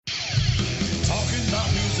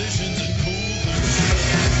musicians and cool dudes.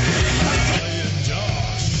 Holly and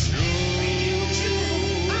Josh.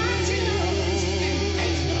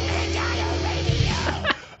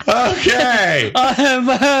 Okay.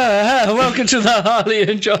 Welcome to the Harley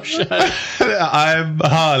and Josh show. I'm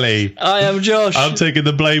Harley. I am Josh. I'm taking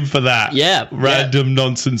the blame for that. Yeah. Random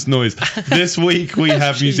nonsense noise. This week we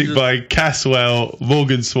have music Jesus. by Caswell,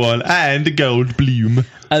 Morgan Swan, and Goldblum.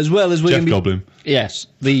 As well as we're Jeff going to be... Goldblum. Yes,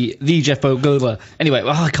 the Jeff Goldblum. Anyway,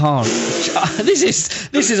 I can't. This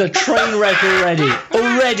is a train wreck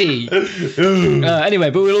already. Anyway,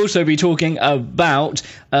 but we'll also be talking about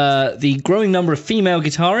the growing number of female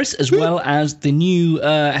guitarists, as well as the new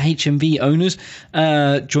HMV owners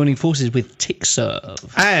joining forces with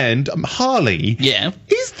Tixserve. And Harley. Yeah.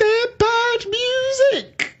 Is there bad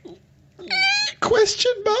music?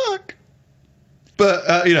 Question mark.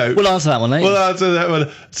 But, We'll answer that one later. We'll answer that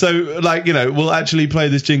one. So, we'll actually play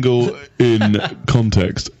this jingle in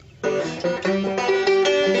context.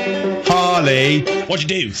 Harley, what'd you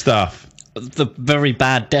do? Stuff. The very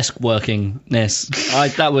bad desk workingness.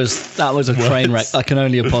 That was a train wreck. I can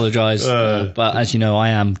only apologise, but as you know, I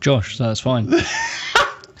am Josh, so that's fine.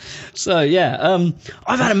 So yeah,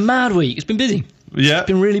 I've had a mad week. It's been busy. Yeah, it's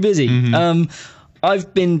been really busy. Mm-hmm.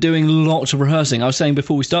 I've been doing lots of rehearsing. I was saying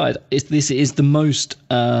before we started, this is the most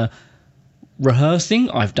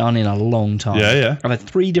rehearsing I've done in a long time. Yeah. I've had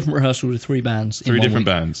 3 different rehearsals with 3 bands. Three different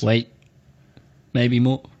bands. Wait, maybe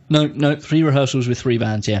more. No, 3 rehearsals with 3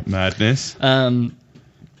 bands. Yeah. Madness.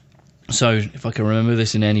 So if I can remember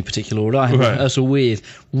this in any particular order, I had a rehearsal with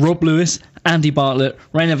Rob Lewis, Andy Bartlett,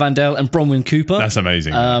 Raina Vandell, and Bronwyn Cooper. That's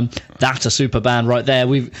amazing. That's a super band right there.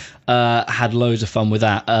 We've had loads of fun with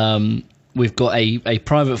that. We've got a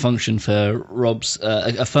private function for Rob's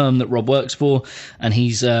a firm that Rob works for, and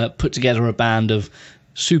he's put together a band of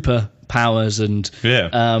super powers and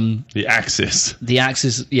the Axis. The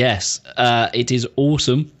Axis, yes, it is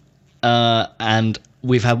awesome, and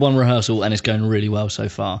we've had 1 rehearsal and it's going really well so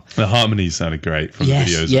far. The harmonies sounded great from the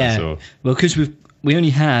videos I saw. Well, because we only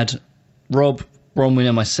had Rob, Bronwyn,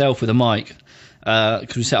 and myself with a mic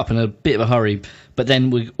because we set up in a bit of a hurry, but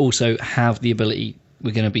then we also have the ability.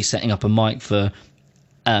 We're going to be setting up a mic for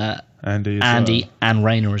Andy and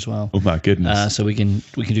Raina as well. Oh my goodness! So we can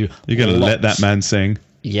do. You're going to let that man sing.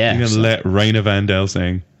 Yeah. You're going to let Raina Vandell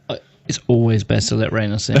sing. It's always best to let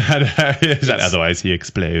Raina sing. Otherwise he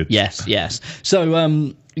explodes. Yes. So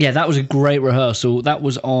that was a great rehearsal. That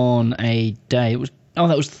was on a day.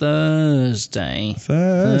 That was Thursday.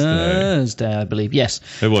 Thursday, I believe. Yes,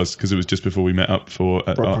 it was because it was just before we met up for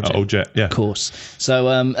Old Jet. Yeah, of course. So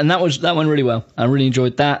and that went really well. I really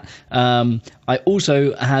enjoyed that. I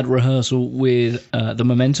also had rehearsal with the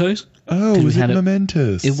Mementos. Oh, was it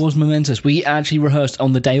Mementos? It was Mementos. We actually rehearsed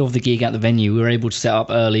on the day of the gig at the venue. We were able to set up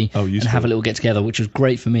early and have a little get together, which was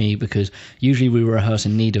great for me because usually we rehearse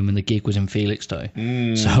in Needham and the gig was in Felixstowe,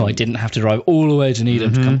 so I didn't have to drive all the way to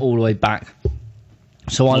Needham to come all the way back.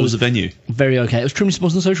 So what was the venue? Very okay. It was Trimley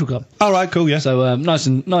Sports and Social Club. All right, cool, yeah. So nice,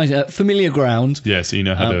 familiar ground. Yeah, so you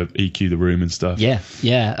know how to EQ the room and stuff. Yeah.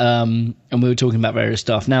 And we were talking about various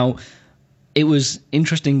stuff. Now, it was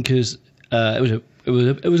interesting because it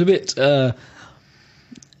was a bit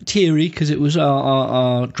teary because it was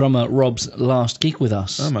our drummer Rob's last gig with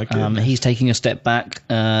us. Oh my goodness. He's taking a step back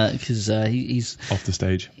because he's off the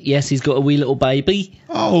stage. Yes, he's got a wee little baby.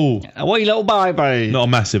 Oh, a wee little baby. Not a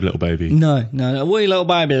massive little baby. No, a wee little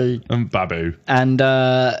baby. Babu. And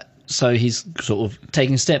so he's sort of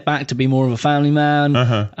taking a step back to be more of a family man,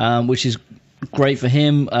 which is great for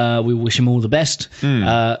him. We wish him all the best.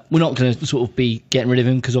 We're not going to sort of be getting rid of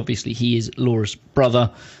him because obviously he is Laura's brother,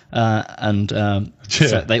 and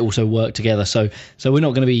so they also work together. So we're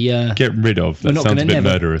not going to be get rid of. That sounds a bit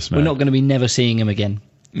murderous, man. We're not going to be never seeing him again.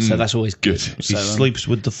 So that's always good. So, he sleeps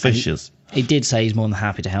with the fishes. He did say he's more than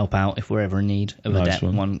happy to help out if we're ever in need of a debt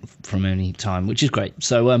one from any time, which is great.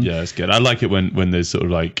 So yeah, it's good. I like it when there's sort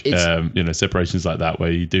of like separations like that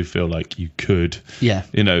where you do feel like you could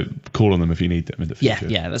call on them if you need them in the future.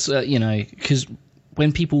 Yeah, that's because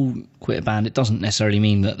when people quit a band, it doesn't necessarily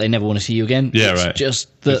mean that they never want to see you again. Yeah, it's right.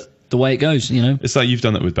 just that the way it goes, It's like you've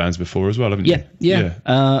done that with bands before as well, haven't you? Yeah.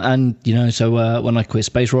 And so when I quit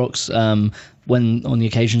Space Rocks, when on the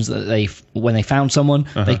occasions that when they found someone,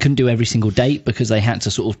 they couldn't do every single date because they had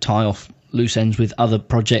to sort of tie off loose ends with other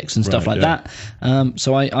projects and stuff like that.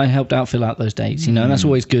 So I helped out fill out those dates, and that's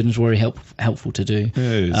always good and it's very helpful to do. It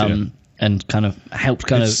is, and kind of helped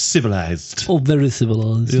civilized. Oh, very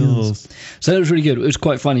civilized. Yes. So that was really good. It was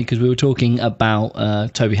quite funny because we were talking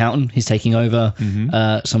about Toby Houghton. He's taking over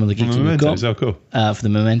some of the gigs that we've got for the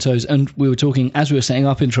Mementos. And we were talking, as we were setting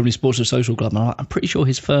up in Trimley Sports and Social Club, and I'm pretty sure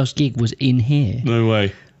his first gig was in here. No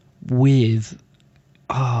way. with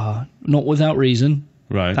Not Without Reason.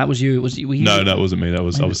 Right. That was you. No, that wasn't me. I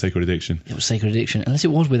was Sacred Addiction. It was Sacred Addiction, unless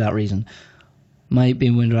it was Without Reason. Might be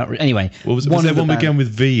Without Reason. Anyway, was there one began with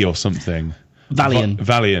V or something? Valiant.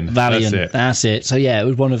 Valiant. That's it. So yeah, it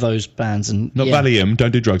was one of those bands, and not Valium.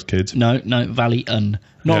 Don't do drugs, kids. No, Valiant.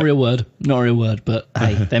 Not a real word. Not a real word. But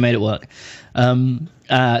hey, they made it work.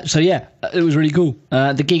 So yeah, it was really cool.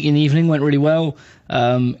 The gig in the evening went really well.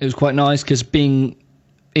 It was quite nice because being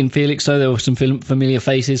in Felixstowe, there were some familiar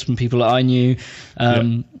faces from people that I knew.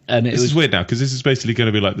 And this was weird now because this is basically going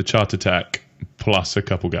to be like the Chart Attack plus a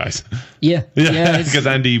couple guys. Yeah. Because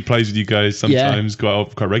Andy plays with you guys sometimes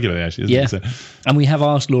quite regularly, actually. Isn't it? So, and we have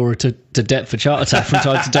asked Laura to depth for Chart Attack from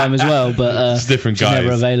time to time as well, but it's different she's guys.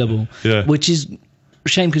 never available. Yeah. Which is a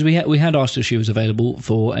shame because we had asked if she was available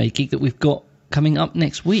for a gig that we've got coming up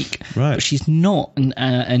next week. Right. But she's not,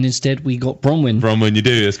 and instead we got Bronwyn. Bronwyn, you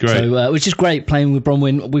do. That's great. So, which is great playing with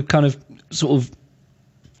Bronwyn. We've kind of sort of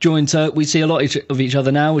joined her. We see a lot of each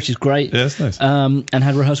other now, which is great. Yeah, that's nice. And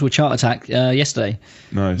had rehearsal with Chart Attack yesterday.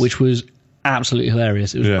 Nice. Which was absolutely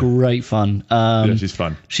hilarious. It was great fun. She's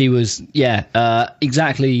fun. She was,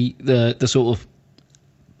 exactly the sort of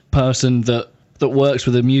person that works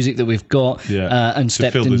with the music that we've got. Yeah. And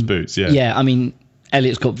stepped to fill in. those boots. Yeah. Yeah. I mean,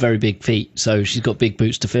 Elliot's got very big feet, so she's got big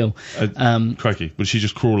boots to fill. Crikey! Will she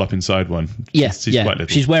just crawl up inside one? Yes, she's quite little.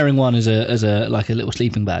 She's wearing one as a like a little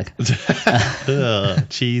sleeping bag.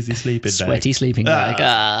 Cheesy sleeping bag. Sweaty sleeping bag.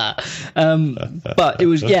 But it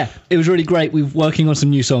was really great. We're working on some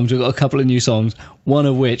new songs. We've got a couple of new songs. One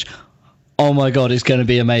of which, oh my god, it's going to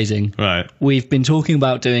be amazing. Right. We've been talking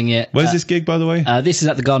about doing it. Where's this gig, by the way? This is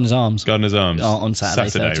at the Gardener's Arms. Gardener's Arms on Saturday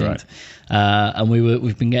 13th. Right. And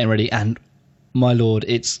we've been getting ready, and my lord,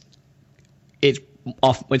 it's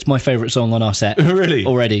my favourite song on our set. Really?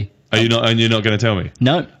 Already. Are you not? And you're not going to tell me?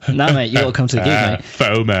 No, mate. You got to come to the gig, mate.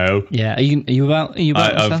 FOMO. Yeah. Are you about?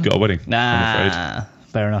 I've got a wedding. Nah. I'm afraid.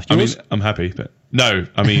 Fair enough. I'm happy, but no.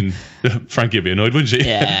 I mean, Frankie would be annoyed, wouldn't she?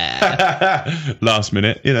 Yeah. Last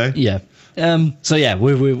minute, Yeah. So yeah,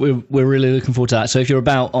 we're really looking forward to that. So if you're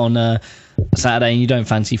about on Saturday and you don't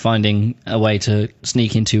fancy finding a way to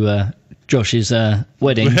sneak into Josh's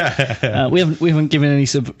wedding, we haven't given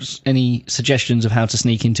any suggestions of how to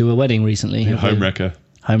sneak into a wedding recently. Home wrecker.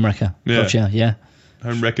 Yeah. Gotcha. Yeah.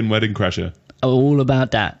 Home wrecking wedding crasher. All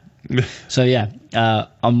about that. So yeah,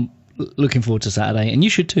 I'm looking forward to Saturday, and you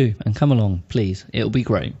should too. And come along, please. It'll be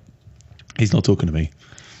great. He's not talking to me.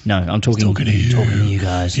 No, I'm talking to you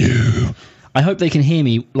guys. You. I hope they can hear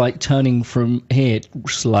me, like turning from here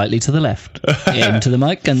slightly to the left into the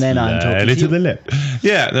mic, and then I'm talking to the left.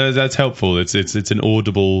 Yeah, that's helpful. It's an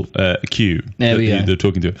audible cue. There we go. They're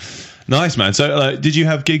talking to. Nice, man. So, did you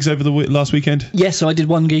have gigs over the last weekend? Yes, so I did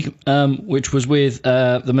one gig, which was with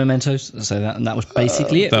the Mementos. So that was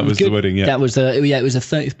basically it. That was the wedding. Yeah, that was it was a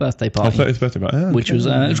 30th birthday party. 30th birthday party, which was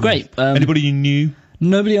it was great. Anybody you knew?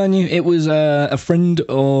 Nobody I knew. It was a friend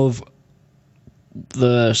of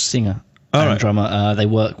the singer. And drummer. They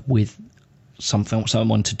work with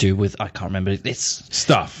someone to do with, I can't remember. It's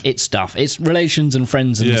stuff. It's relations and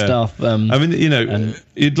friends and stuff. I mean,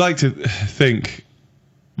 you'd like to think.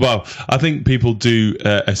 Well, I think people do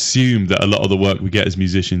assume that a lot of the work we get as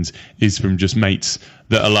musicians is from just mates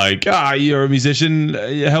that are like, you're a musician,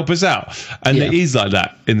 help us out. And it is like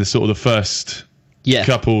that in the sort of the first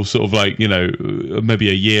couple sort of like, maybe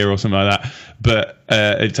a year or something like that. But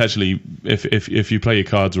it's actually, if you play your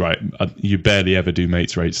cards right, you barely ever do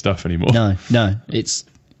mates rate stuff anymore. No. It's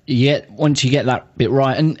once you get that bit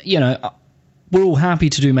right, and we're all happy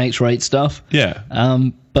to do mates rate stuff. Yeah.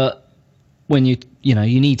 But when you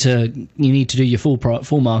need to do your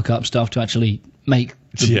full markup stuff to actually make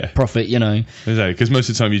the profit, Exactly, because most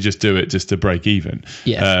of the time you just do it just to break even.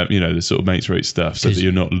 Yeah. The sort of mates rate stuff, so that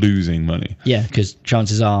you're not losing money. Yeah, because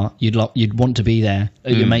chances are you'd want to be there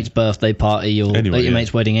at your mate's birthday party or at your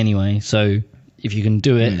mate's wedding anyway. So if you can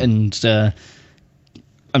do it and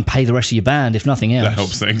pay the rest of your band, if nothing else, that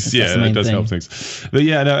helps things. Yeah, that does help things.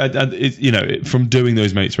 But from doing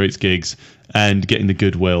those mates rates gigs and getting the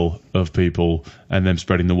goodwill of people and them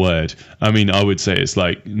spreading the word. I mean, I would say it's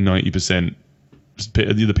like 90%.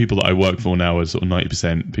 The people that I work for now are sort of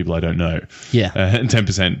 90% people I don't know. Yeah. And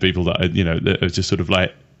 10% people that that are just sort of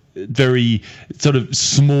like very sort of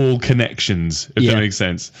small connections, if that makes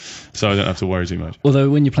sense. So I don't have to worry too much. Although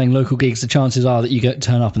when you're playing local gigs, the chances are that you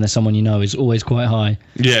turn up and there's someone you know is always quite high.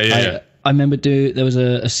 Yeah. I remember there was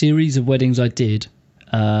a series of weddings I did,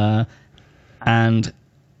 and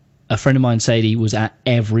a friend of mine, Sadie, was at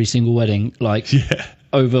every single wedding,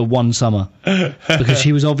 over one summer, because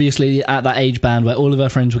she was obviously at that age band where all of her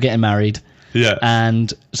friends were getting married. Yeah.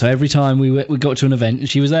 And so every time we got to an event,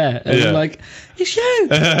 she was there. And we were like, it's you.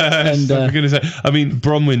 And I'm going to say, I mean,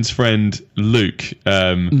 Bronwyn's friend Luke,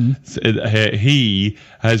 he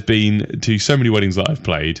has been to so many weddings that I've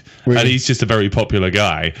played, and he's just a very popular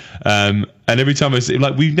guy. And every time I see,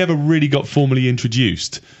 like, we've never really got formally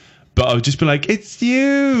introduced. But I would just be like, it's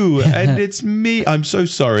you, and it's me. I'm so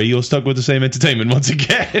sorry, you're stuck with the same entertainment once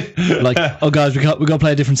again. Like, oh guys, we got to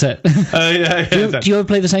play a different set. Do you ever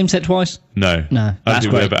play the same set twice? No. No, I that's don't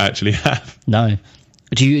think we great. ever actually have. No.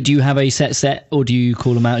 Do you have a set, or do you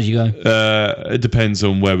call them out as you go? It depends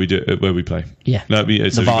on where we play. Yeah. No, I mean,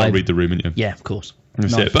 so The you've got to vibe. read the room, and Yeah, of course.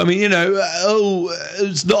 that's Nice. it. But I mean,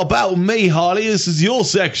 it's not about me, Harley. This is your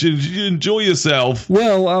section. You enjoy yourself.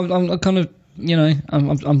 Well, I'm kind of,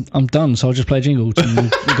 I'm done, so I'll just play a jingle and we'll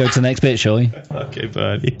go to the next bit, shall we? Okay,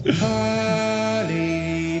 buddy.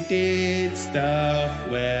 Harley did stuff.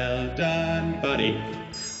 Well done, buddy.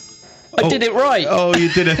 I did it right. Oh,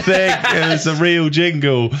 you did a thing. It was a real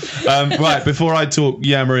jingle. Right, before I talk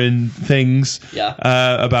yammering things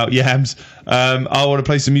about yams, I want to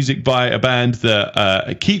play some music by a band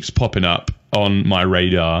that keeps popping up on my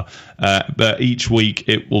radar. But each week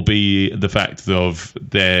it will be the fact of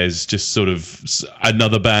there's just sort of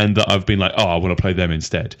another band that I've been like, I want to play them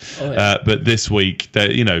instead. But this week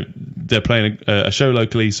they're playing a show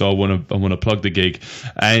locally, so I want to plug the gig,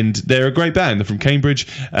 and they're a great band. They're from Cambridge.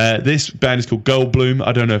 This band is called Goldblum.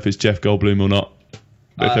 I don't know if it's Jeff Goldblum or not.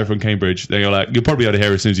 But if they're from Cambridge, they're like, you'll probably be able to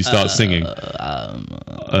hear as soon as he starts singing.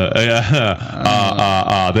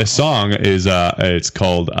 Their song is it's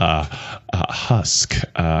called Husk.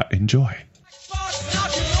 Enjoy.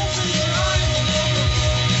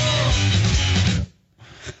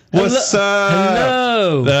 What's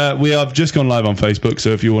Hello. We have just gone live on Facebook, so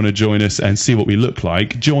if you want to join us and see what we look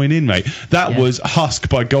like, join in, mate. That was Husk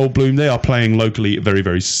by Goldblum. They are playing locally very,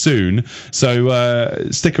 very soon. So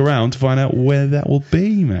stick around to find out where that will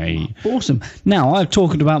be, mate. Awesome. Now, I've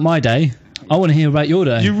talked about my day. I want to hear about your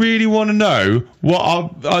day. You really want to know what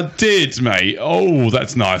I did, mate? Oh,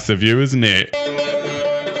 that's nice of you, isn't it?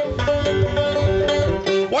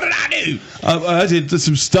 What did I do? I did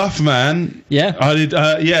some stuff, man. Yeah? I did,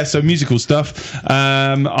 so musical stuff.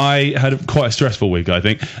 I had quite a stressful week, I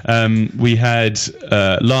think. We had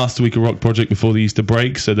last week a rock project before the Easter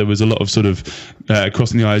break, so there was a lot of sort of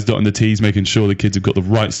crossing the I's, dotting the T's, making sure the kids have got the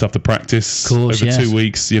right stuff to practice over 2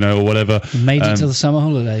 weeks, or whatever. Made it to the summer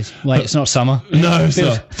holidays. Wait, it's not summer. No, it's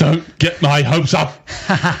not. Don't get my hopes up.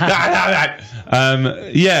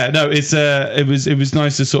 It was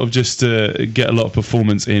nice to sort of just get a lot of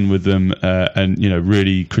performance in with them, and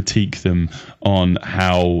really critique them on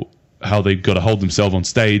how they've got to hold themselves on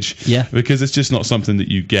stage. Yeah, because it's just not something that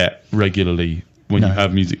you get regularly when you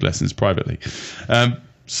have music lessons privately. But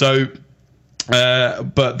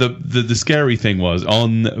the scary thing was,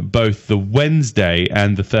 on both the Wednesday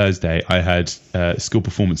and the Thursday, I had school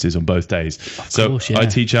performances on both days. I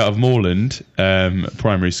teach out of Moorland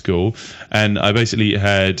Primary School, and I basically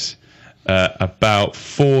had about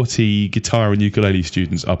 40 guitar and ukulele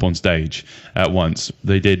students up on stage at once.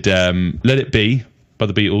 They did Let It Be by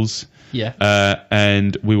the Beatles,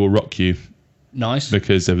 and We Will Rock You. Nice.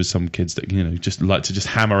 Because there was some kids that just like to just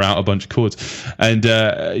hammer out a bunch of chords, and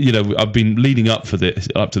I've been leading up to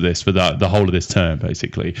this for the whole of this term,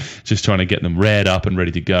 basically just trying to get them reared up and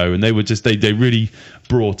ready to go. And they were just they really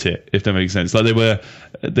brought it, if that makes sense. Like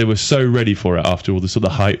they were so ready for it after all the sort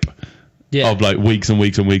of hype of like weeks and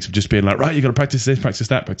weeks and weeks of just being like, right, you got to practice this, practice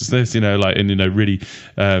that, practice this, really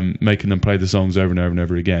making them play the songs over and over and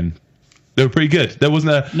over again. They were pretty good. There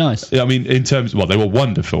wasn't a nice. I mean, in terms, they were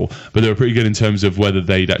wonderful, but they were pretty good in terms of whether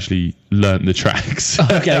they'd actually learnt the tracks.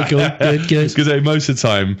 Okay, cool, good. Because most of the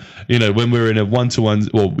time, when we're in a one-to-one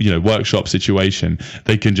or workshop situation,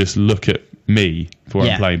 they can just look at me for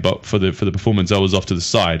I'm playing. But for the performance, I was off to the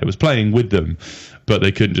side. I was playing with them, but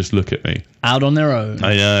they couldn't just look at me. Out on their own.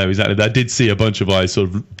 I know, exactly. I did see a bunch of eyes sort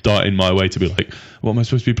of darting my way to be like, what am I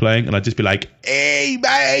supposed to be playing? And I'd just be like, E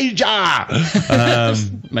major!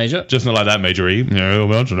 Major? Just not like that, Major E.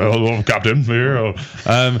 Captain.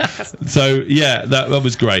 That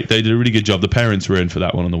was great. They did a really good job. The parents were in for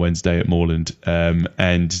that one on the Wednesday at Moorland.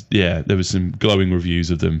 There was some glowing reviews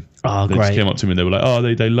of them. Oh, they great. just came up to me and they were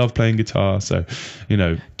like, they love playing guitar. So,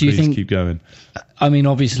 Do you think, keep going. I mean,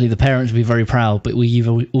 obviously the parents would be very proud, but were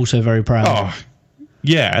you also very proud? Oh,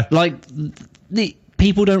 yeah. Like, the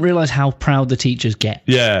people don't realise how proud the teachers get.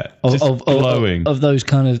 Yeah. Of glowing. Of those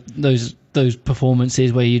kind of, those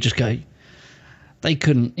performances where you just go, they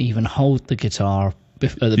couldn't even hold the guitar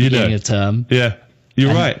at the beginning of term. Yeah.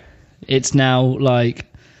 You're right. It's now like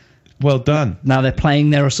well done. Now they're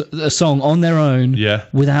playing a song on their own, Yeah.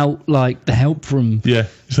 without like the help from, Yeah.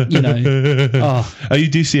 you know. Oh, You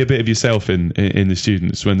do see a bit of yourself in the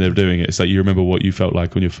students when they're doing it. It's like you remember what you felt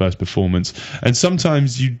like on your first performance, and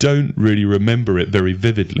sometimes you don't really remember it very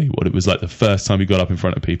vividly, what it was like the first time you got up in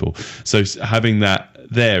front of people. So having that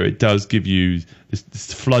there, it does give you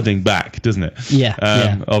this flooding back, doesn't it?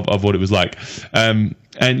 Yeah, Of what it was like.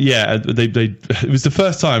 And yeah, it was the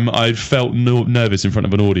first time I'd felt nervous in front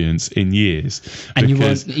of an audience in years. and you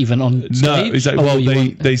weren't even on stage? No, exactly. Oh, Well, you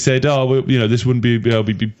weren't- they said, this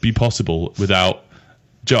wouldn't be possible without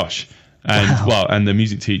Josh. And Wow. and the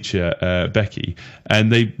music teacher Becky,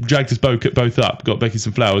 and they dragged us both up, got Becky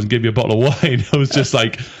some flowers, and gave me a bottle of wine. I was just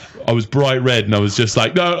like, I was bright red, and I was just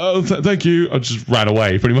like, no, thank you. I just ran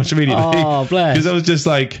away pretty much immediately. Oh, bless. Because I was just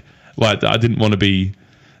like, I didn't want to be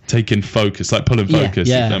taking focus, like pulling focus,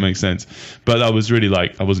 yeah. if that makes sense. But I was really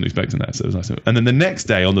I wasn't expecting that, so it was nice. And then the next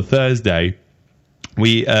day, on the Thursday,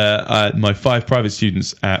 we my 5 private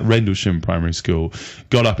students at Rendlesham Primary School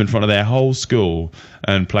got up in front of their whole school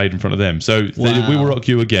and played in front of them. So Wow. We Will Rock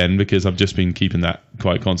You again, because I've just been keeping that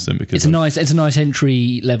quite constant, because it's a nice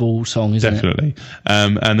entry level song, isn't it? definitely.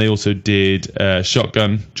 And they also did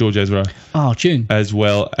Shotgun, George Ezra, Oh, tune. as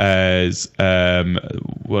well as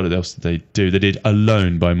what else did they do? They did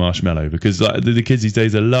Alone by Marshmello, because the kids these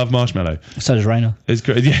days, they love Marshmello. So does Rainer. It's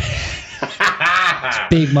great. Yeah.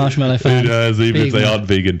 Big Marshmallow fan. Who knows, even if Big they man. aren't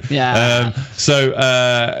vegan. Yeah.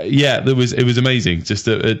 It was amazing just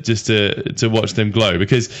to watch them glow,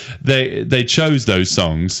 because they chose those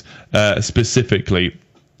songs specifically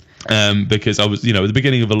because I was, at the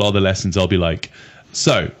beginning of a lot of the lessons, I'll be like,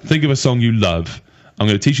 so think of a song you love. I'm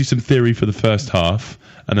going to teach you some theory for the first half,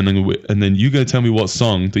 and then you're going to tell me what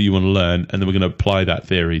song that you want to learn, and then we're going to apply that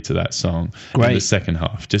theory to that song in the Great. second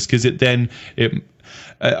half. Just because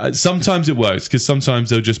sometimes it works, because sometimes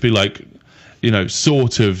they'll just be like,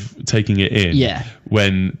 sort of taking it in. Yeah.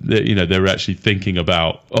 When they're actually thinking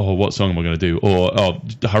about, what song am I going to do, or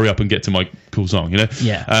hurry up and get to my cool song.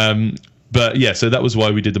 Yeah. But yeah, so that was why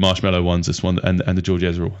we did the Marshmello ones, this one, and the George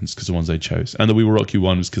Ezra ones, because the ones they chose. And the We Will Rock You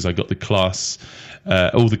one was because I got the class,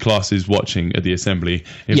 all the classes watching at the assembly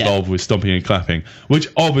involved with stomping and clapping, which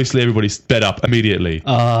obviously everybody sped up immediately.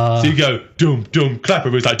 So you go, doom, doom, clap.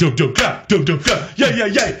 Everybody's like, doom, doom, clap, doom, doom, clap. Yeah, yeah,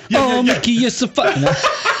 yeah, yeah, Oh, yeah, yeah. Mickey, you're so fucking.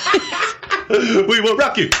 We will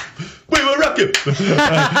rock you. We will rock you.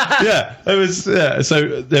 It was.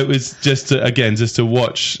 So it was just to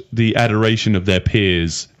watch the adoration of their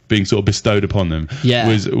peers being sort of bestowed upon them. Yeah.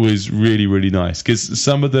 was really, really nice, because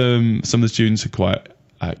some of the students are quite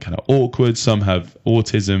kind of awkward. Some have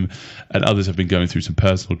autism, and others have been going through some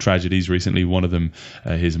personal tragedies recently. One of them,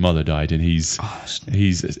 his mother died, and he's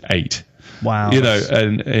 8. Wow.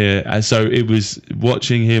 And so it was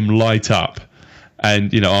watching him light up.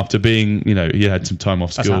 And after being, he had some time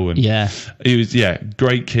off school, and he was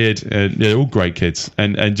great kid, and they're all great kids,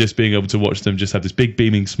 and just being able to watch them just have this big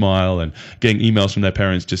beaming smile, and getting emails from their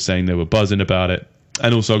parents just saying they were buzzing about it,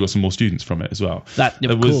 and also I got some more students from it as well. That, of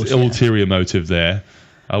there was course, ulterior motive there,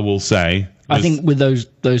 I will say. I think with those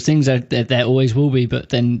things, there always will be, but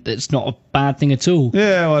then it's not a bad thing at all.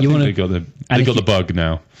 Yeah, well, I think they got the bug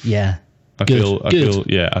now. Yeah. I feel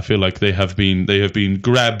like they have been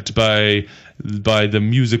grabbed by the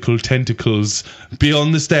musical tentacles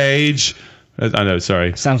beyond the stage. I know,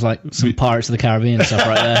 sorry. Sounds like some Pirates of the Caribbean stuff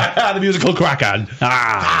right there. The musical Kraken.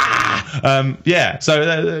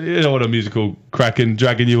 So you know what, a musical Kraken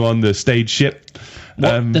dragging you on the stage ship.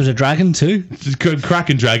 There's a dragon too.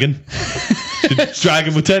 Kraken dragon.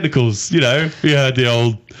 Dragon with tentacles. You heard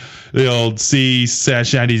the old sea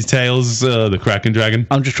shanty's tales, the Kraken dragon.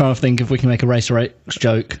 I'm just trying to think if we can make a Racer X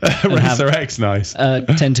joke. Racer X, nice.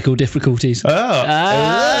 Tentacle difficulties. Well,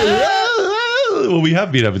 we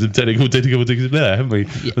have been having some technical difficulties there, haven't we?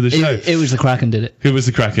 For the show. It was the Kraken did it. It was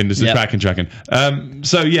the Kraken. It's the Kraken dragon. I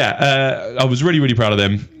was really, really proud of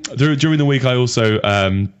them. During the week, I also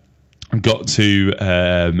got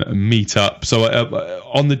to meet up. So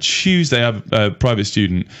on the Tuesday, I have a private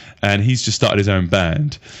student, and he's just started his own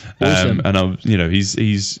band. Awesome. And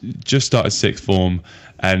he's just started sixth form,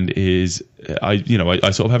 and I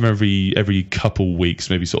sort of have him every couple weeks,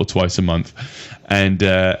 maybe sort of twice a month, and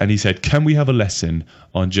he said, can we have a lesson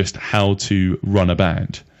on just how to run a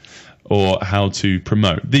band, or how to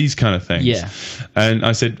promote these kind of things? Yeah. And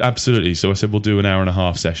I said, absolutely. So I said, we'll do an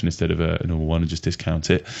 1.5-hour session instead of a normal one, and just discount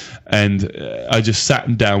it. And I just sat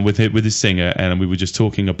him down with his singer, and we were just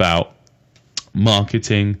talking about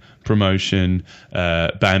marketing, promotion,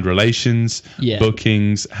 band relations,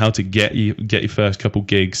 bookings, how to get your first couple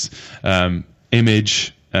gigs,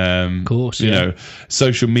 image, course, you know,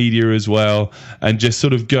 social media as well, and just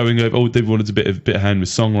sort of going over. Oh, they wanted a bit of hand with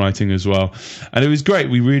songwriting as well, and it was great.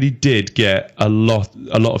 We really did get a lot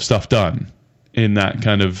of stuff done in that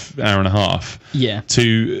kind of hour and a half. Yeah.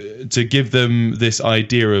 To give them this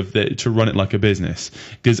idea of that, to run it like a business.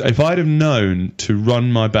 Because if I'd have known to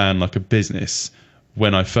run my band like a business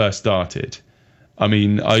when I first started, I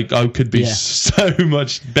mean, I could be so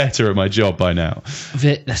much better at my job by now.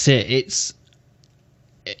 That's it. It's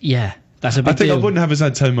that's a big I think deal. I wouldn't have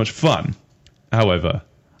had so much fun. However,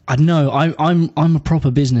 I know I'm a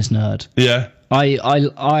proper business nerd. yeah.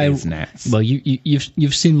 I Business. well,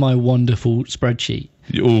 you've seen my wonderful spreadsheet.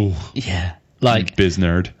 Oh, Yeah, like biz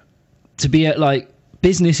nerd. to be at like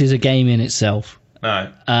business is a game in itself. No,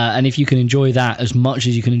 And if you can enjoy that as much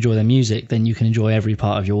as you can enjoy their music, then you can enjoy every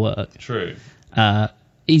part of your work. true.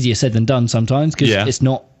 Easier said than done sometimes, because it's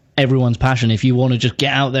not everyone's passion. If you want to just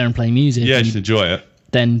get out there and play music, Yeah, just enjoy it.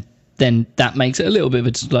 then that makes it a little bit of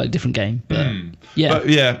a slightly different game. But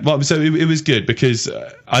Well, so it was good because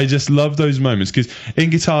I just love those moments, because in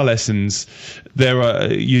guitar lessons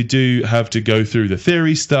you do have to go through the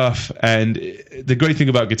theory stuff, and the great thing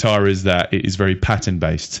about guitar is that it is very pattern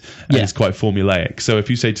based and it's quite formulaic. So if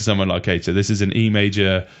you say to someone like, okay, so this is an E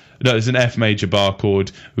major, no, it's an F major bar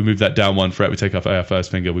chord, we move that down one fret, we take off our first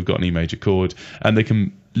finger, we've got an E major chord, and they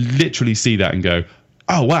can literally see that and go,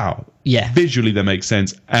 oh wow, visually that makes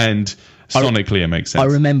sense, and sonically it makes sense. I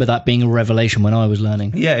remember that being a revelation when I was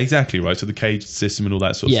learning. Yeah, exactly right. So the cage system and all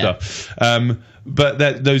that sort of stuff.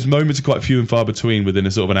 But those moments are quite few and far between within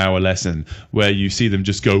a sort of an hour lesson where you see them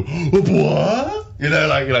just go, what? You know,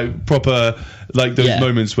 like proper, like those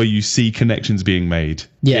moments where you see connections being made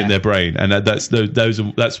in their brain, and that's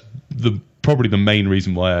probably the main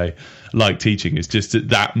reason why I like teaching, is just at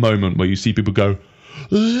that moment where you see people go,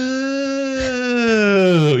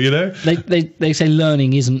 you know. They say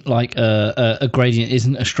learning isn't like a gradient,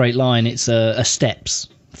 isn't a straight line. It's a steps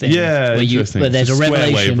thing. Yeah, where there's a square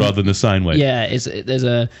revelation wave rather than a sine wave. Yeah, there's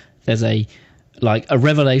a like a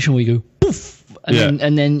revelation where you go poof,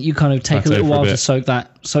 and then you kind of take a little while to soak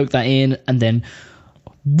that in, and then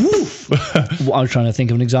woof. Well, I was trying to think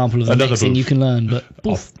of an example of the next thing you can learn, but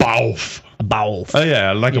poof. A bowf. Oh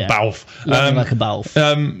yeah, like a bowf. Like a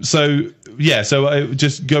bowf. So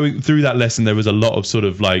just going through that lesson, there was a lot of sort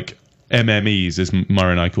of like MMEs, as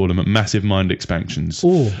Murray and I call them, massive mind expansions.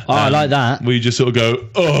 Oh, I like that. Where you just sort of go,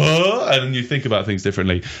 and you think about things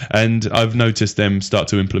differently. And I've noticed them start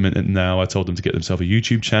to implement it now. I told them to get themselves a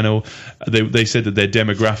YouTube channel. They said that their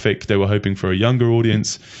demographic, they were hoping for a younger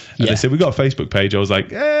audience. And they said, we got a Facebook page. I was like,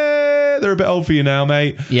 they're a bit old for you now,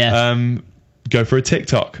 mate. Yeah. Go for a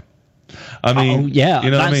TikTok. I mean, you know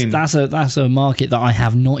what I mean? That's a market that I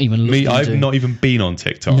have not even looked into. I've not even been on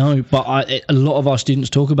TikTok. No, but a lot of our students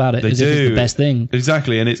talk about it as if it's the best thing.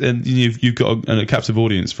 Exactly, and you've got a captive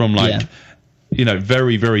audience from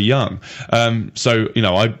very, very young. So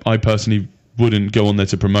I personally wouldn't go on there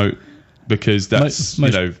to promote, because that's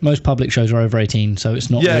most public shows are over 18, so it's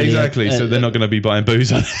not. Yeah, really exactly. So they're not going to be buying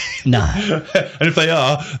booze, are they? No. And if they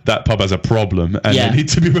are, that pub has a problem, and they need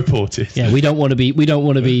to be reported. Yeah, we don't want to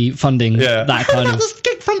be funding that kind of. This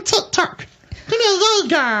gig from TikTok.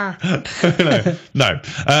 No.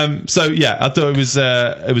 So yeah, I thought it was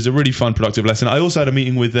a really fun, productive lesson. I also had a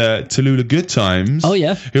meeting with Tallulah Goodtimes. Oh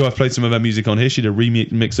yeah, who I've played some of her music on here. She did a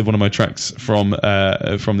remix of one of my tracks from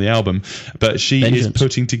the album, but she is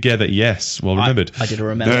putting together. Yes, well remembered. I did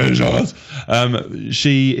remember.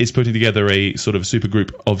 She is putting together a sort of super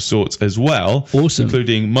group of sorts as well. Awesome,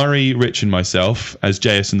 including Murray, Rich, and myself as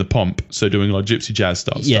JS and the Pomp. So doing a lot of gypsy jazz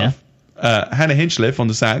style stuff. Hannah Hinchliffe on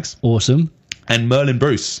the sax. Awesome. And Merlin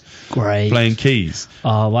Bruce, great, playing keys.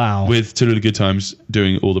 Oh wow! With Tallulah Goodtimes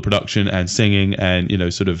doing all the production and singing, and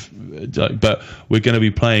but we're going to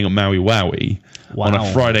be playing on Maui Wowie on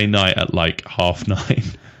a Friday night at like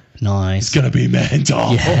 9:30. Nice. It's going to be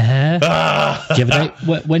mental. Yeah. Do you have a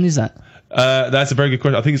date? When is that? That's a very good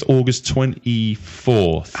question. I think it's August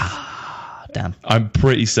 24th. Damn. I'm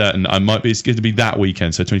pretty certain it's going to be that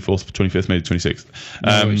weekend, so 24th, 25th, maybe 26th.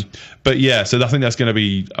 But yeah, so I think that's going to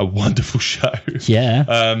be a wonderful show.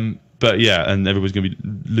 Yeah. But yeah, and everybody's going to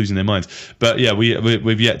be losing their minds. But yeah,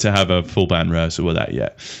 we've yet to have a full band rehearsal with that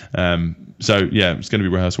yet. So yeah, it's going to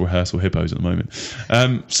be rehearsal hippos at the moment.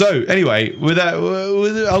 So anyway, with that,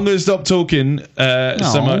 I'm going to stop talking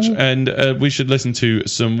so much, and we should listen to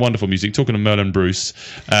some wonderful music. Talking to Merlin Bruce,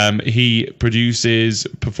 he produces,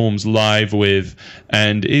 performs live with,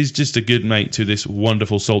 and is just a good mate to this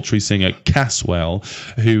wonderful sultry singer Caswell,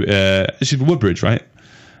 who she's from Woodbridge, right?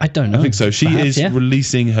 I don't know. I think so. She Perhaps, is yeah.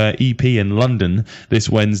 releasing her EP in London this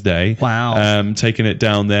Wednesday. Wow. Taking it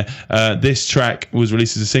down there. This track was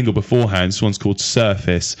released as a single beforehand. This one's called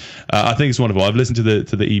Surface. I think it's wonderful. I've listened to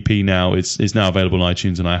the EP now. It's now available on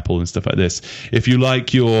iTunes and Apple and stuff like this. If you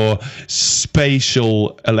like your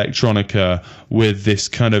spatial electronica with this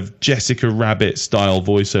kind of Jessica Rabbit style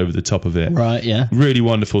voice over the top of it. Right, yeah. Really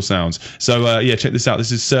wonderful sounds. So yeah, check this out.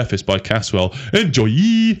 This is Surface by Caswell. Enjoy!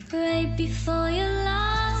 Right before you lost.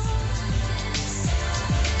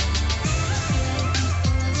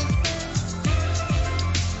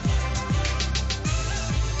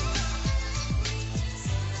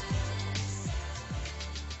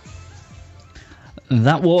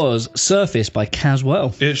 That was Surface by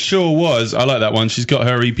Caswell. It sure was. I like that one. She's got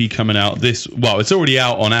her EP coming out it's already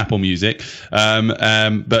out on Apple Music,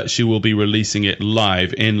 but she will be releasing it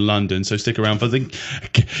live in London. So stick around for the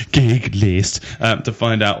gig list to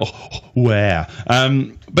find out where.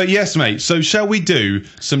 But yes, mate. So shall we do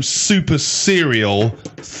some super serial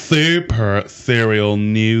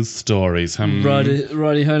news stories?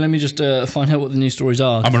 Righty-ho. Let me just find out what the news stories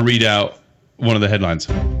are. I'm going to read out one of the headlines.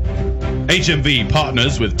 HMV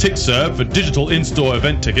partners with Tixserve for digital in-store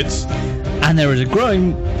event tickets. And there is a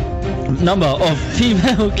growing number of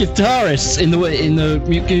female guitarists in the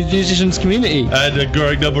musicians community. And a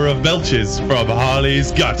growing number of belches from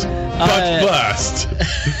Harley's gut. But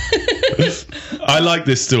first, I like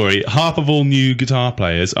this story. Half of all new guitar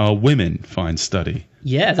players are women, find study.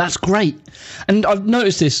 Yeah, that's great. And I've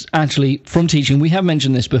noticed this actually from teaching. We have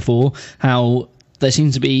mentioned this before, how there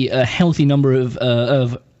seems to be a healthy number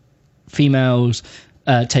of females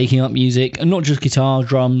taking up music, and not just guitar,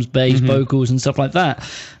 drums, bass, vocals, and stuff like that.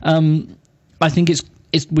 I think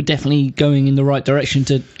we're definitely going in the right direction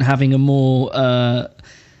to having a more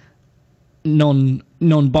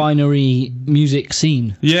non-binary music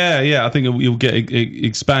scene. Yeah, I think you'll get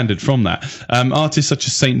expanded from that. Artists such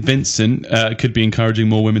as St. Vincent could be encouraging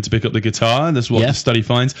more women to pick up the guitar. That's what the study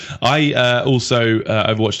finds.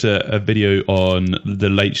 I've watched a video on The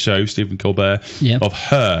Late Show, Stephen Colbert, of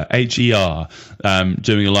her, H-E-R,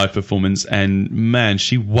 doing a live performance, and man,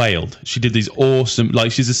 she wailed. She did these awesome,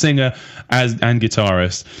 she's a singer and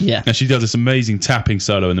guitarist, and she does this amazing tapping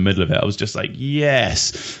solo in the middle of it. I was just like,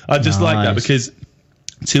 yes. I just like that, because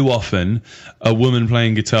too often a woman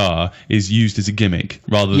playing guitar is used as a gimmick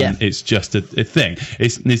rather than it's just a thing.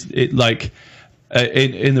 In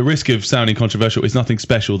the risk of sounding controversial, it's nothing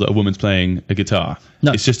special that a woman's playing a guitar.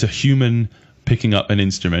 No. It's just a human picking up an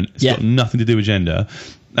instrument. It's got nothing to do with gender,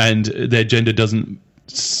 and their gender doesn't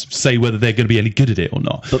say whether they're going to be any good at it or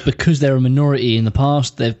not. But because they're a minority in the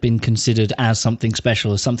past, they've been considered as something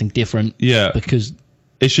special, as something different. Yeah. Because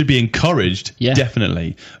it should be encouraged,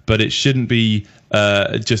 definitely, but it shouldn't be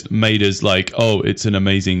just made as it's an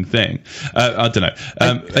amazing thing. I don't know.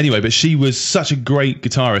 Anyway, but she was such a great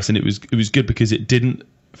guitarist, and it was good because it didn't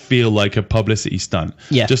feel like a publicity stunt.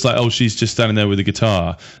 Yeah. Just she's just standing there with a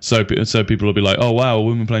guitar, so people will be like, oh wow, a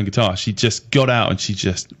woman playing guitar. She just got out and she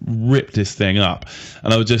just ripped this thing up,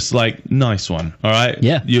 and I was just like, nice one. All right.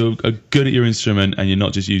 Yeah. You're good at your instrument, and you're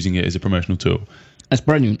not just using it as a promotional tool. That's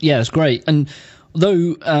brilliant. Yeah, it's great. And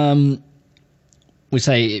though we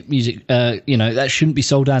say music, that shouldn't be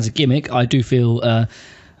sold as a gimmick, I do feel a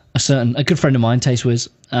good friend of mine, Taste Wiz,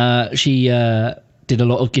 she did a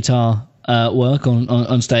lot of guitar work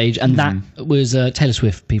on stage, and that was Taylor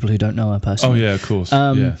Swift, people who don't know her personally. Oh yeah, of course.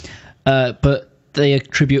 But they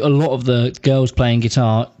attribute a lot of the girls playing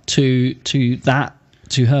guitar to her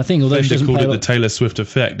thing, although they called it the Taylor Swift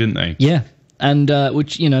effect, didn't they? Yeah. And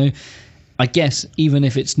which, I guess even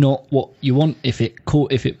if it's not what you want, if it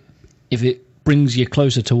brings you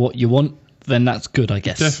closer to what you want, then that's good, I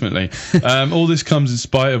guess. Definitely. All this comes in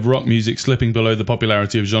spite of rock music slipping below the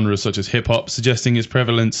popularity of genres such as hip-hop, suggesting its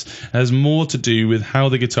prevalence has more to do with how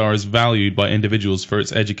the guitar is valued by individuals for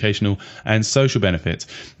its educational and social benefits,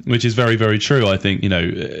 which is very, very true. I think,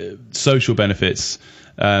 social benefits,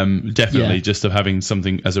 definitely, just of having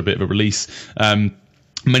something as a bit of a release.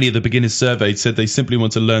 Many of the beginners surveyed said they simply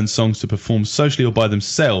want to learn songs to perform socially or by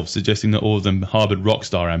themselves, suggesting that all of them harbored rock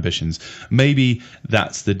star ambitions. Maybe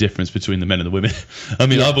that's the difference between the men and the women. I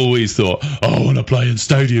mean, I've always thought, I want to play in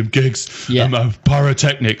stadium gigs.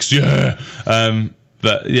 Pyrotechnics,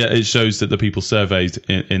 but it shows that the people surveyed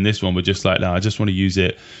in this one were just like, no, I just want to use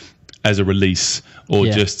it as a release or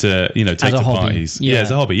just to, take to parties. Yeah,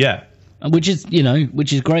 as a hobby, Which is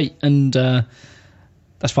great, and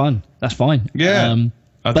that's fine. That's fine. Yeah.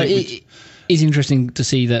 But it is interesting to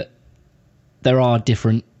see that there are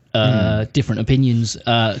different opinions,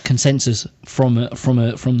 consensus from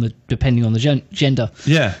the depending on the gender.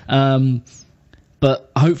 Yeah. but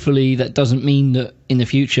hopefully that doesn't mean that in the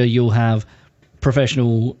future you'll have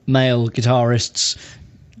professional male guitarists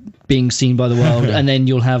being seen by the world, and then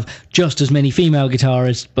you'll have just as many female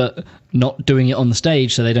guitarists, but not doing it on the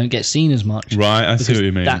stage, so they don't get seen as much. Right, I see what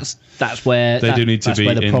you mean. That's where they do need to be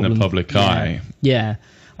in the public eye. Yeah.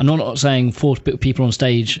 I'm not saying force people on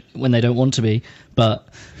stage when they don't want to be, but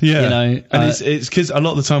yeah, you know, and it's because a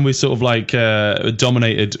lot of the time we're sort of like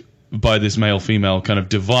dominated by this male-female kind of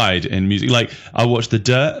divide in music. Like, I watched The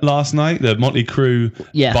Dirt last night, the Motley Crue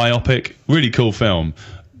biopic, really cool film,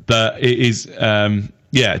 but it is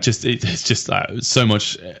it's just so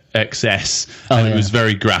much excess, and it was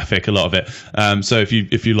very graphic, a lot of it. So if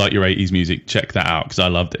you like your 80s music, check that out, because I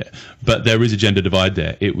loved it. But there is a gender divide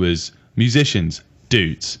there. It was musicians,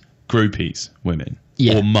 dudes, groupies, women,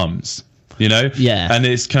 or mums, you know? Yeah. And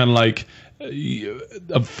it's kind of like,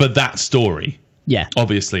 for that story, yeah,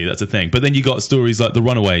 obviously that's a thing. But then you got stories like The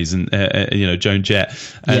Runaways and Joan Jett,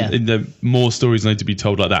 and the more stories need to be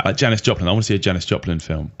told like that. Like Janis Joplin, I want to see a Janis Joplin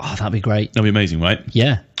film. Oh, that'd be great. That'd be amazing, right?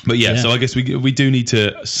 Yeah. But so I guess we do need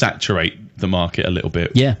to saturate the market a little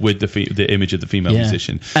bit with the image of the female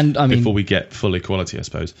musician, and I mean, before we get full equality, I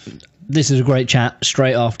suppose. This is a great chat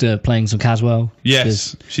straight after playing some Caswell.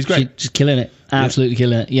 Yes, she's great. She's killing it, absolutely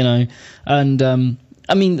killing it. You know, and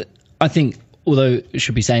I mean, I think, although it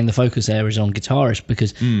should be saying the focus there is on guitarists,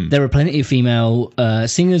 because there are plenty of female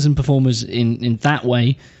singers and performers in that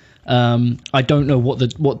way. I don't know what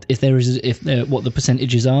the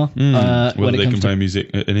percentages are. Whether they can play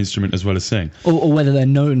an instrument as well as sing, or whether they're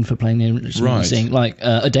known for playing an instrument and sing. Like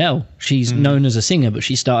Adele, she's known as a singer, but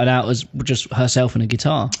she started out as just herself and a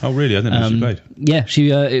guitar. Oh, really? I didn't know she played. Yeah,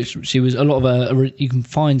 she was a lot of her. You can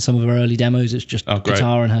find some of her early demos. It's just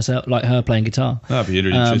guitar and herself, like her playing guitar. That'd be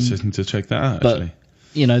really interesting to check that out. Actually.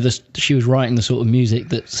 You know, she was writing the sort of music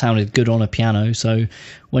that sounded good on a piano. So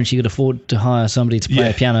when she could afford to hire somebody to play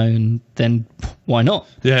a piano, and then why not?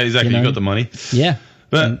 Yeah, exactly. You got the money. Yeah.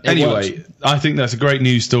 But anyway, I think that's a great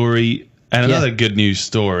news story. And another good news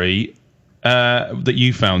story that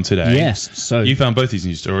you found today. Yes. So you found both these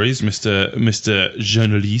news stories, Mr.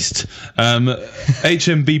 Journaliste.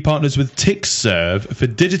 HMV partners with Tixserve for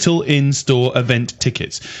digital in-store event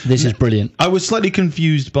tickets. This is brilliant. I was slightly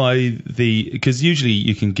confused by because usually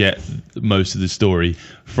you can get most of the story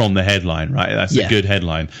from the headline, right? That's a good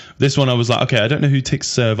headline. This one I was like, okay, I don't know who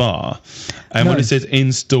Tixserve are. And when it says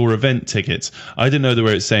in-store event tickets, I didn't know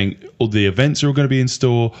where it's saying all the events are all going to be in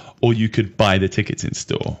store, or you could buy the tickets in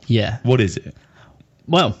store. Yeah. What is it?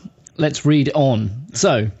 Well, let's read on.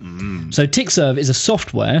 So Tixserve is a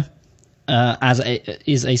software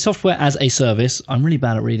is a software as a service. I'm really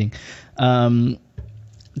bad at reading.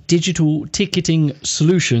 Digital ticketing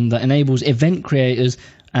solution that enables event creators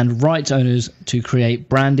and rights owners to create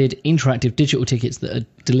branded interactive digital tickets that are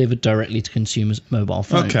delivered directly to consumers' mobile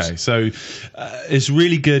phones. Okay, so it's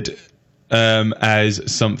really good as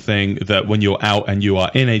something that when you're out and you are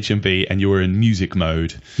in HMV and you're in music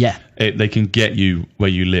mode, they can get you where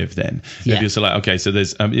you live then. If you're so like, okay, so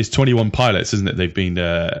there's it's 21 Pilots, isn't it? They've been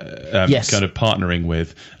kind of partnering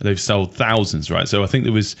with. They've sold thousands, right? So I think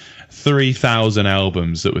there was 3,000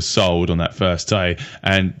 albums that were sold on that first day,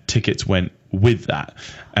 and tickets went with that.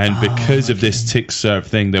 And because of this Tixserve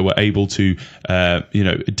thing, they were able to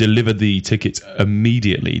deliver the tickets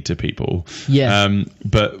immediately to people,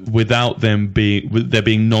 but without them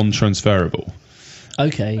being non-transferable.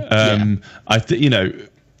 Okay.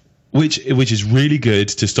 Which is really good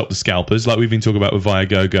to stop the scalpers, like we've been talking about with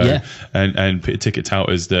Viagogo and ticket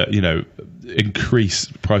touts that increase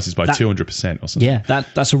prices by 200% or something. Yeah,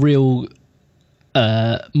 that's a real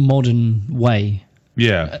modern way.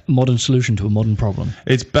 Yeah. Modern solution to a modern problem.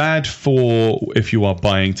 It's bad for if you are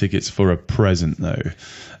buying tickets for a present, though.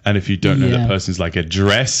 And if you don't know that person's like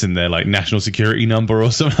address and their like national security number or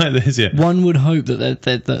something like this. Yeah. One would hope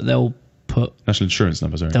that they'll put national insurance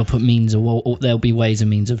numbers. They'll put means or there'll be ways and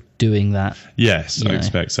means of doing that. Yes, I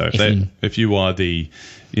expect so. If you are the,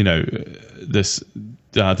 this.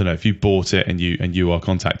 I don't know if you bought it and you are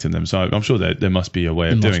contacting them, so I'm sure there must be a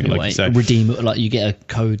way of doing it. Like you say, redeem it, like you get a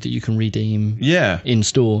code that you can redeem. In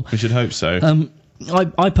store. We should hope so.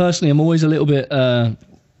 I personally am always a little bit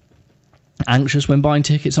anxious when buying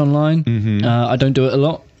tickets online. Mm-hmm. I don't do it a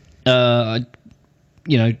lot.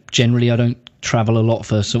 Generally I don't travel a lot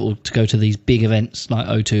for sort of to go to these big events like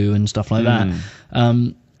O2 and stuff like that.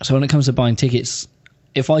 So when it comes to buying tickets,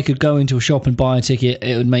 if I could go into a shop and buy a ticket,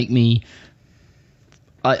 it would make me.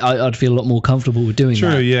 I'd feel a lot more comfortable with doing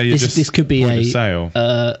that. True, yeah. This could be a sale.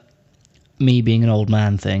 me being an old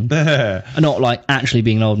man thing. Not like actually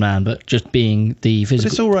being an old man, but just being the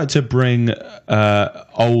physical. It's all right to bring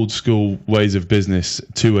old school ways of business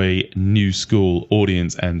to a new school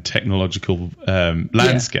audience and technological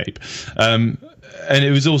landscape. And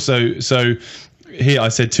it was also so. Here I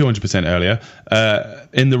said 200% earlier.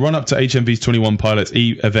 In the run-up to HMV's 21 Pilots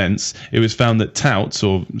events, it was found that touts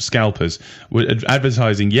or scalpers were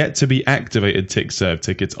advertising yet-to-be-activated Tixserve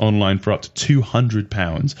tickets online for up to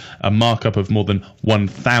 £200, a markup of more than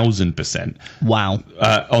 1,000%. Wow.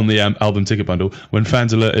 On the album ticket bundle. When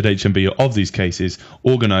fans alerted HMV of these cases,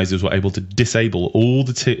 organisers were able to disable all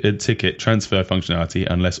the ticket transfer functionality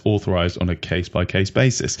unless authorised on a case-by-case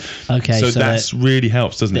basis. Okay, so that's really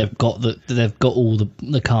helps, doesn't it? They've got all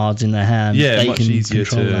the cards in their hand. Yeah, they much can easier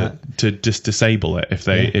control to just disable it if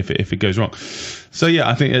it goes wrong. So yeah,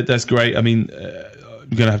 I think that's great. I mean,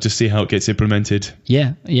 we're gonna have to see how it gets implemented.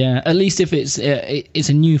 Yeah. At least if it's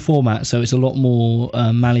a new format, so it's a lot more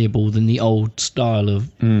malleable than the old style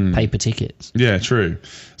of paper tickets. Yeah, true.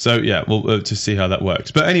 So yeah, we'll to see how that works.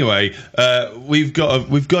 But anyway, we've got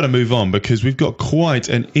to move on because we've got quite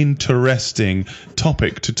an interesting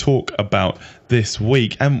topic to talk about this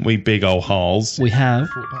week, haven't we, big ol' Harls? We have.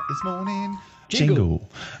 This morning. Jingle.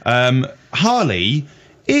 Harley,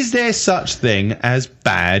 is there such thing as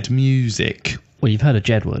bad music? Well, you've heard of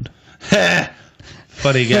Jedward.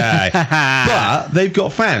 Funny guy. But they've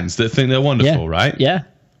got fans that think they're wonderful, right? Yeah.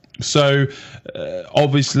 So,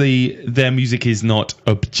 obviously, their music is not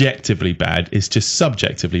objectively bad. It's just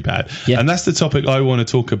subjectively bad. Yeah. And that's the topic I want to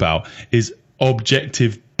talk about, is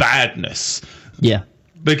objective badness. Yeah.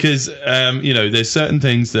 Because, there's certain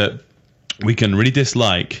things that we can really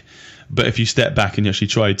dislike, but if you step back and you actually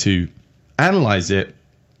try to analyze it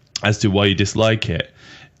as to why you dislike it,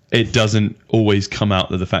 it doesn't always come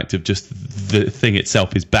out of the fact of just the thing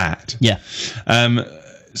itself is bad. Yeah.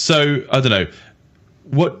 So, I don't know.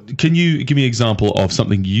 What can you give me an example of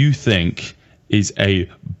something you think is a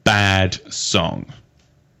bad song?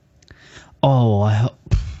 Oh, I hope.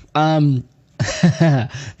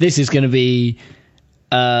 This is going to be.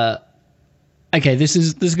 Okay, this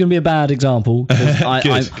is going to be a bad example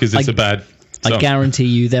Because it's a bad song. I guarantee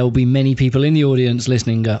you there will be many people in the audience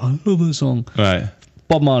listening and go, I love that song. Right.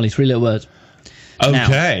 Bob Marley, 3 Little Words.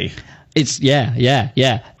 Okay. Now, it's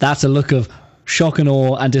yeah. That's a look of shock and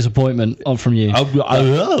awe and disappointment from you.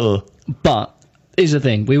 But here's the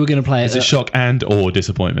thing: we were going to play Is it shock and or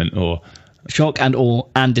disappointment or shock and awe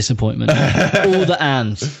and disappointment? All the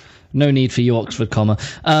ands. No need for you, Oxford comma.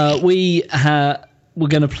 We're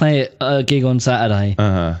going to play a gig on Saturday,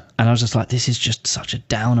 and I was just like, this is just such a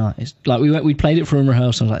downer. It's like we played it for a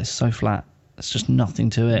rehearsal. I was like, it's so flat. There's just nothing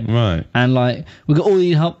to it. Right. And like we got all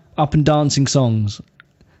these up and dancing songs,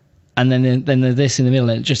 and then there's this in the middle,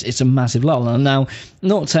 and it's a massive lull. And now,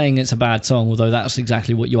 not saying it's a bad song, although that's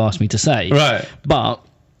exactly what you asked me to say. Right. But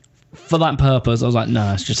for that purpose, I was like,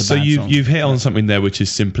 no, it's just a bad song. So you've hit on something there, which is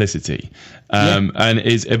simplicity, and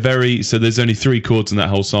is a very. So there's only 3 chords in that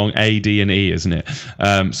whole song: A, D, and E, isn't it?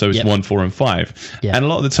 So it's 1, 4, and 5. Yeah. And a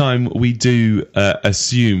lot of the time, we do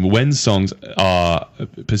assume when songs are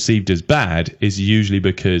perceived as bad is usually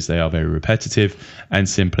because they are very repetitive and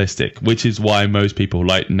simplistic, which is why most people,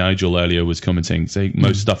 like Nigel earlier was commenting, say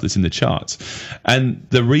most stuff that's in the charts. And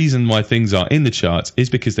the reason why things are in the charts is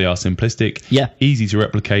because they are simplistic, easy to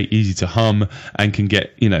replicate, easy to hum, and can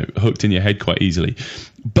get hooked in your head quite easily.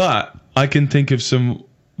 But I can think of some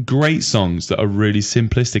great songs that are really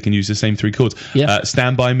simplistic and use the same 3 chords.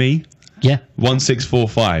 Stand By Me. 1, 6, 4,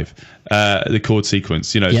 5. The chord sequence.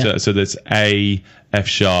 So there's A, F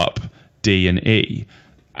sharp, D, and E,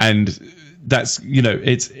 and that's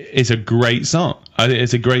it's a great song. I think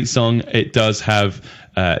it's a great song. It does have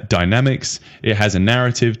dynamics. It has a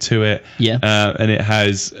narrative to it. And it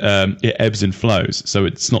has it ebbs and flows, so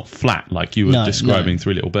it's not flat like you were describing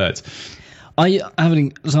 3 Little Birds. I have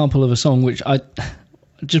an example of a song which I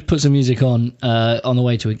just put some music on the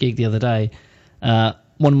way to a gig the other day.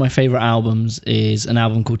 One of my favourite albums is an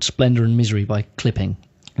album called Splendour and Misery by Clipping.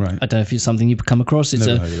 Right. I don't know if it's something you've come across. It's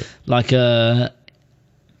like a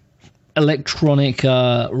electronic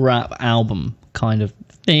rap album kind of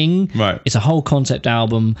thing. Right. It's a whole concept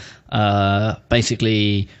album.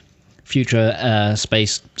 Basically, future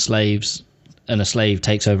space slaves, and a slave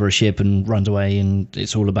takes over a ship and runs away, and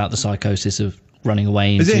it's all about the psychosis of running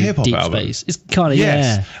away into deep space. It's kind of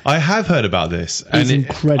I have heard about this, and it's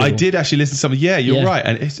incredible. I did actually listen to something. Yeah, you're right,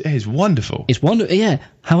 and it is wonderful. It's wonderful. Yeah.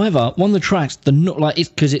 However, one of the tracks,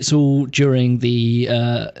 because it's all during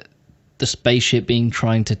the spaceship being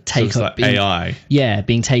trying to take so it's like AI. Yeah,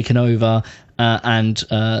 being taken over, and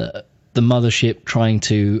the mothership trying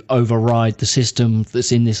to override the system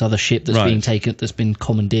that's in this other ship that's Right. being taken, that's been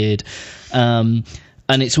commandeered, and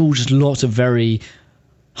it's all just lots of very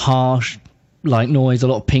harsh like noise, a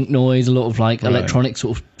lot of pink noise, a lot of like electronic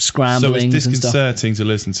sort of So scramblings it's and stuff. disconcerting to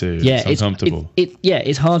listen to. Yeah, it's uncomfortable.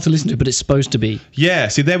 It's hard to listen to, but it's supposed to be. Yeah,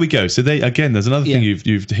 see, there we go. So there's another thing Yeah.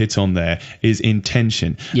 you've hit on there is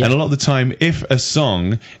intention. Yeah. And a lot of the time, if a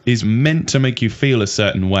song is meant to make you feel a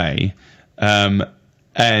certain way, and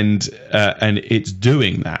it's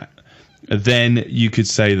doing that, then you could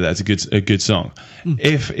say that that's a good song.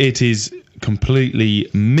 If it is completely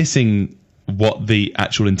missing what the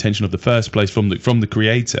actual intention of the first place from the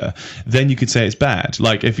creator, then you could say it's bad.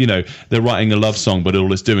 Like if they're writing a love song, but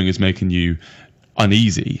all it's doing is making you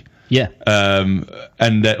uneasy. Yeah.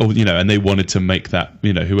 And they wanted to make that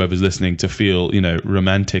whoever's listening to feel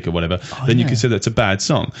romantic or whatever. Then you yeah. could say that's a bad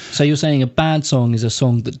song. So you're saying a bad song is a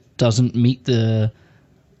song that doesn't meet the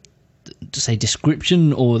to say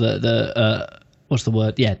description or the what's the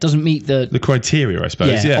word? Yeah, it doesn't meet the criteria, I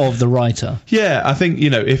suppose. Yeah. of the writer. Yeah, I think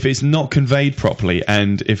if it's not conveyed properly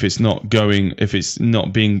and if it's not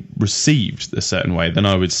being received a certain way, then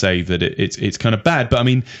I would say that it's kind of bad. But I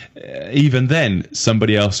mean, even then,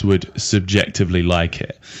 somebody else would subjectively like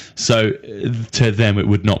it. So to them, it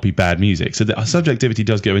would not be bad music. So the subjectivity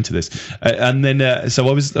does go into this. And then, so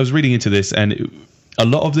I was reading into this, and a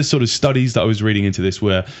lot of the sort of studies that I was reading into this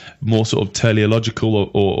were more sort of teleological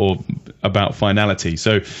or about finality.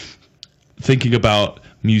 So thinking about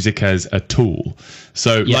music as a tool.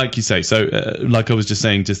 So like you say, like I was just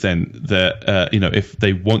saying just then, that if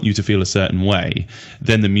they want you to feel a certain way,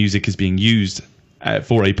 then the music is being used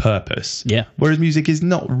for a purpose. Yeah. Whereas music is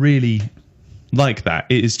not really like that.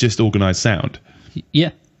 It is just organized sound.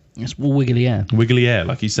 Yeah. It's all wiggly air. Wiggly air,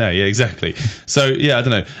 like you say. Yeah, exactly. So yeah, I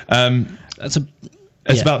don't know.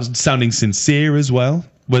 It's about sounding sincere as well.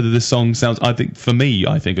 Whether the song sounds, I think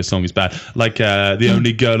a song is bad. Like The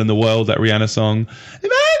Only Girl in the World, that Rihanna song. It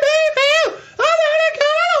made me feel I'm the only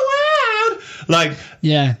girl in the world. Like,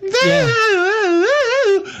 yeah.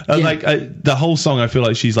 like the whole song, I feel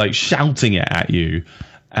like she's like shouting it at you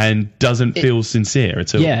and doesn't feel sincere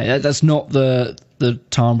at all. Yeah, that's not the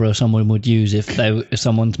timbre someone would use if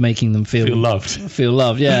someone's making them feel loved. Feel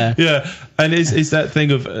loved, yeah. Yeah, and it's that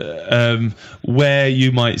thing of where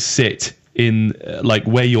you might sit in, like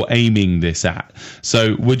where you're aiming this at.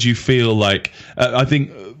 So would you feel like, I think,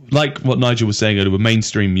 like what Nigel was saying earlier with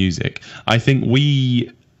mainstream music, I think we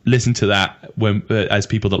listen to that when as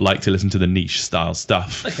people that like to listen to the niche style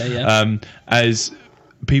stuff. Okay, yeah. As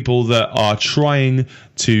people that are trying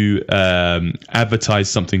to advertise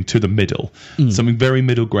something to the middle, something very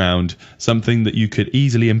middle ground, something that you could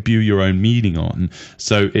easily imbue your own meaning on,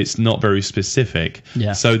 so it's not very specific,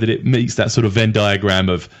 so that it makes that sort of Venn diagram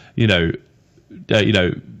of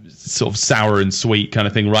sort of sour and sweet kind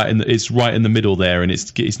of thing it's right in the middle there, and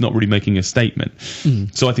it's not really making a statement.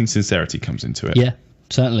 So I think sincerity comes into it. Yeah,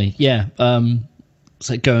 certainly. Yeah.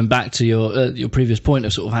 So going back to your previous point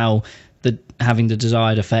of sort of how having the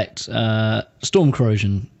desired effect, Storm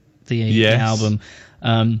Corrosion, the album,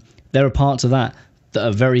 there are parts of that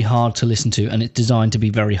are very hard to listen to, and it's designed to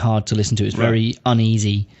be very hard to listen to. It's very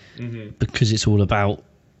uneasy because it's all about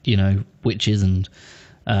witches and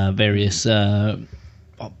various bad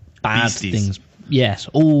Beasties. things. Yes,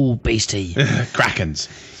 all beastie. Krakens.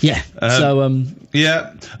 Yeah.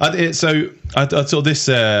 I thought this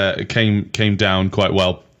came down quite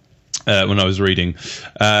well when I was reading.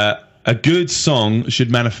 A good song should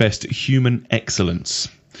manifest human excellence.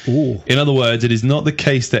 Ooh. In other words, it is not the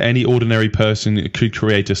case that any ordinary person could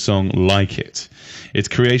create a song like it. Its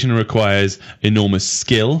creation requires enormous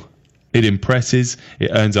skill. It impresses. It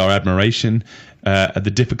earns our admiration.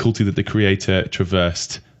 The difficulty that the creator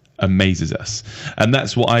traversed amazes us. And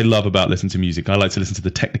that's what I love about listening to music. I like to listen to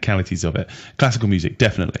the technicalities of it. Classical music,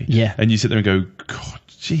 definitely. Yeah. And you sit there and go, God,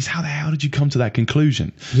 geez, how the hell did you come to that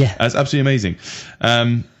conclusion? Yeah. That's absolutely amazing.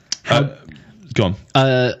 Go on.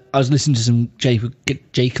 I was listening to some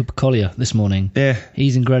Jacob Collier this morning. Yeah.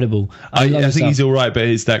 He's incredible. I think he's all right, but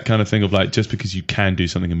it's that kind of thing of like, just because you can do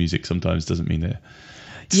something in music sometimes doesn't mean it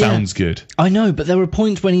sounds good. I know, but there are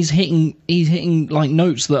points when he's hitting like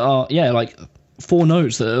notes that are like 4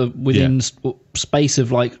 notes that are within space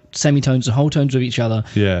of like semitones and whole tones of each other.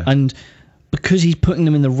 Yeah. And because he's putting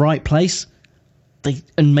them in the right place,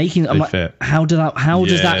 making I'm like, fit. how does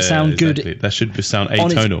that sound exactly. good? That should sound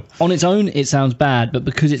atonal. On its own, it sounds bad, but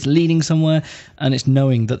because it's leading somewhere and it's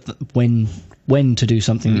knowing that when to do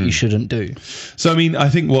something that you shouldn't do.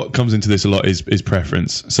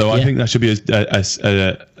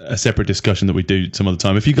 a separate discussion that we do some other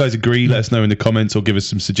time. If you guys agree, let us know in the comments or give us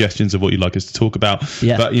some suggestions of what you'd like us to talk about.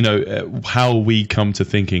 Yeah. But how we come to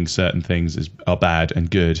thinking certain things are bad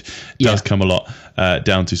and good does come a lot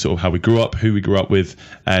down to sort of how we grew up, who we grew up with,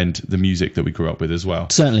 and the music that we grew up with as well.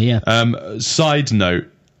 Certainly, yeah. Side note,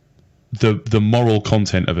 the moral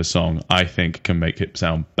content of a song, I think, can make it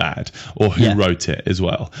sound bad, or who wrote it as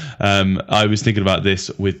well. I was thinking about this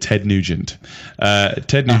with Ted Nugent.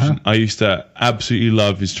 Ted Nugent, I used to absolutely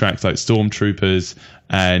love his tracks like Stormtroopers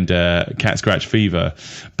and Cat Scratch Fever,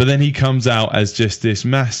 but then he comes out as just this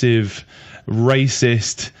massive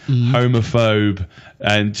racist, homophobe,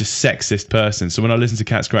 and just sexist person. So when I listen to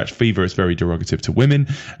Cat Scratch Fever, it's very derogative to women,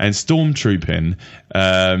 and Stormtrooping,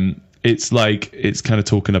 it's like it's kind of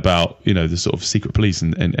talking about the sort of secret police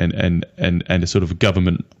and a sort of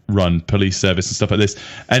government run police service and stuff like this.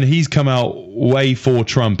 And he's come out way for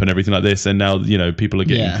Trump and everything like this. And now people are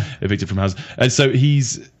getting evicted from houses. And so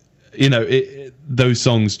he's those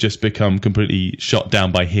songs just become completely shot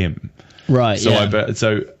down by him. Right. So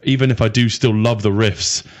so even if I do still love the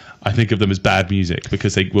riffs, I think of them as bad music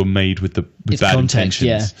because they were made with bad context,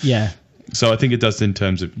 intentions. Yeah. So I think it does in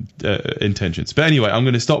terms of intentions. But anyway, I'm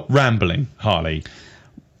going to stop rambling, Harley.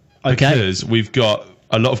 Okay. Because we've got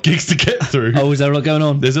a lot of gigs to get through. Oh, is there a lot going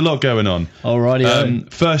on? There's a lot going on.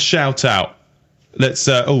 Alrighty. First shout out. Let's.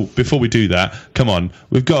 Before we do that, come on.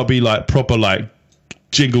 We've got to be like proper like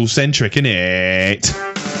jingle centric, innit?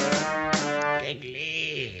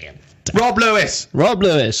 Rob Lewis. Oh,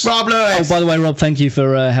 by the way, Rob, thank you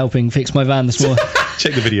for helping fix my van this morning.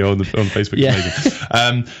 Check the video on Facebook. Yeah. It's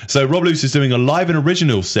amazing. So Rob Lewis is doing a live and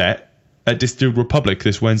original set at Distilled Republic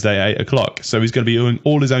this Wednesday at 8 o'clock. So he's going to be doing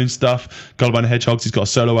all his own stuff. Columbine Hedgehogs, he's got a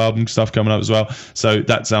solo album stuff coming up as well. So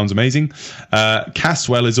that sounds amazing.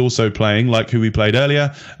 Caswell is also playing, like who we played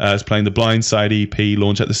earlier. Is playing the Blindside EP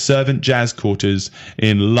launch at the Servant Jazz Quarters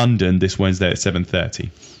in London this Wednesday at 7:30.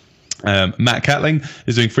 Matt Catling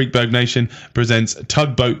is doing Freakberg Nation, presents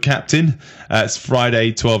Tugboat Captain. It's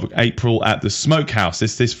Friday, 12th April at the Smokehouse.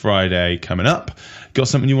 It's this Friday coming up. Got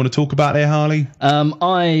something you want to talk about there, Harley?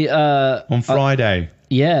 On Friday.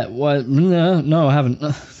 Yeah, well, no, I haven't.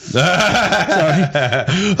 Sorry.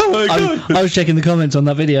 Oh my God. I was checking the comments on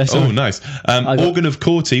that video. Sorry. Oh, nice. Organ of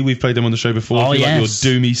Corty, we've played them on the show before. Oh, if you like your yes.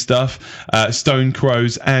 doomy stuff. Stone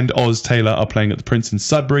Crows and Oz Taylor are playing at the Prince in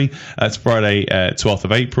Sudbury. It's Friday, 12th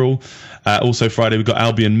of April. Also Friday, we've got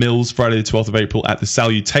Albion Mills, Friday the 12th of April at the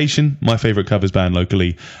Salutation, my favourite covers band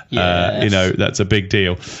locally. Yes. That's a big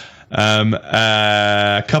deal.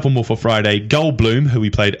 A couple more for Friday. Goldblum, who we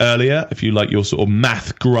played earlier, if you like your sort of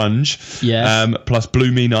math grunge. Yes. Plus Blue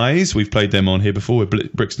Mean Eyes, we've played them on here before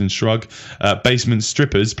with Brixton Shrug. Basement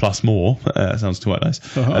Strippers, plus more. That sounds quite nice.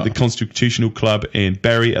 At the Constitutional Club in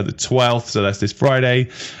Bury at the 12th, so that's this Friday.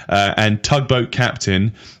 And Tugboat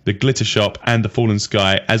Captain, the Glitter Shop, and the Fallen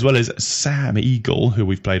Sky, as well as Sam Eagle, who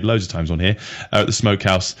we've played loads of times on here, at the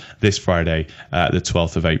Smokehouse this Friday, the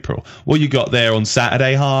 12th of April. What you got there on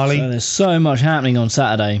Saturday, Harley? So there's so much happening on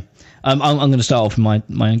Saturday. I'm going to start off with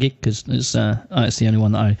my own gig because it's the only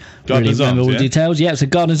one that I really remember all the details. Yeah, so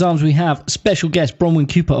Gardener's Arms, we have special guest Bronwyn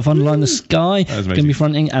Cooper of Underline the Sky going to be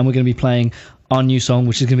fronting, and we're going to be playing our new song,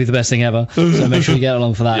 which is going to be the best thing ever. So make sure you get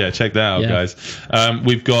along for that. Yeah, check that out, guys.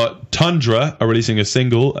 We've got Tundra are releasing a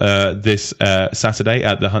single this Saturday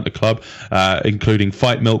at the Hunter Club, including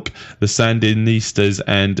Fight Milk, the Sandinistas,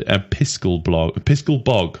 and Pixel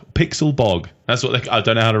Bog. That's what I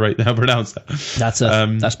don't know how to pronounce that.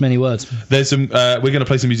 That's many words. There's some. We're going to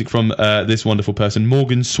play some music from this wonderful person,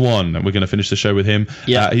 Morgan Swan, and we're going to finish the show with him.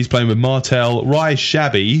 Yeah. He's playing with Martel, Rye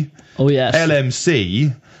Shabby, Oh yes.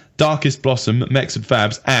 LMC, Darkest Blossom, Mex and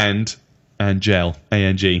Fabs, and Angel,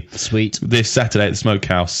 A-N-G. Sweet. This Saturday at the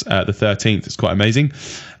Smokehouse, the 13th. It's quite amazing.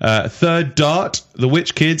 Third Dart, The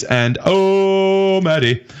Witch Kids, and Oh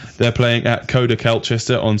Maddie. They're playing at Coda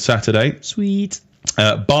Colchester on Saturday. Sweet.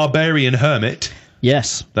 Barbarian Hermit.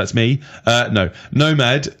 Yes. That's me. No.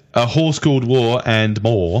 Nomad, A Horse Called War, and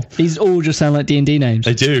more. These all just sound like D&D names.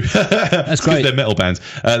 They do. That's great. They're metal bands.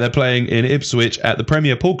 They're playing in Ipswich at the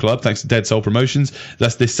Premier Pool Club, thanks to Dead Soul Promotions.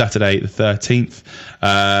 That's this Saturday, the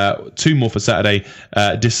 13th. Two more for Saturday.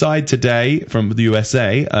 Decide Today from the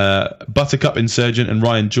USA. Buttercup Insurgent and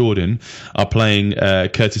Ryan Jordan are playing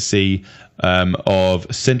courtesy of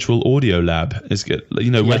Central Audio Lab. It's good,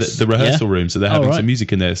 where the rehearsal room, so they're having some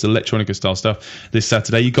music in there. It's electronica style stuff this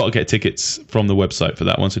Saturday. You got to get tickets from the website for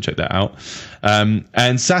that one, so check that out.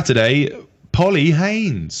 And Saturday, Polly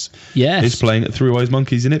Haynes is playing at Three Wise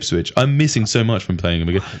Monkeys in Ipswich. I'm missing so much from playing them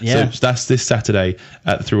again. So that's this Saturday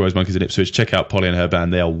at the Three Wise Monkeys in Ipswich. Check out Polly and her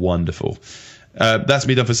band. They are wonderful. That's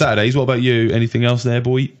me done for Saturdays. What about you? Anything else there,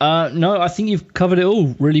 boy? No, I think you've covered it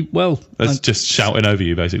all really well. That's just shouting over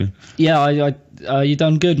you, basically. Yeah, you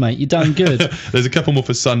done good, mate. You done good. There's a couple more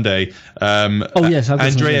for Sunday. Yes, I've got some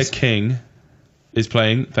Andrea lists. King is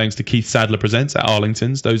playing thanks to Keith Sadler Presents at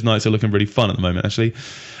Arlington's. Those nights are looking really fun at the moment, actually.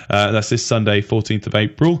 That's this Sunday, 14th of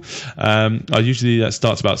April. That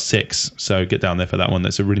starts about 6, so get down there for that one.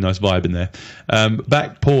 That's a really nice vibe in there.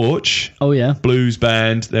 Back Porch. Oh, yeah. Blues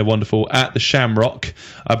band, they're wonderful. At the Shamrock,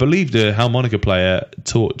 I believe the harmonica player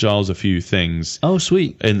taught Giles a few things. Oh,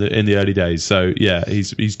 sweet. In the early days, so yeah,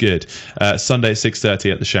 he's good. Sunday at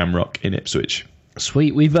 6:30 at the Shamrock in Ipswich.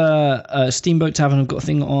 Sweet. We've Steamboat Tavern have got a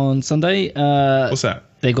thing on Sunday. What's that?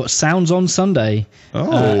 They've got Sounds on Sunday.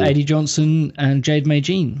 Oh. Eddie Johnson and Jade May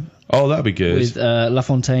Jean Oh, that'd be good. with La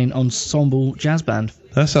Fontaine Ensemble Jazz Band.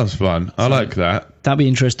 That sounds fun. I like that. That'd be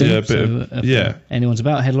interesting. Yeah, a bit of- if anyone's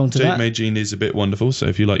about, head along to Jade that. May Jean is a bit wonderful, so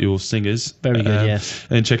if you like your singers, Very good, yeah.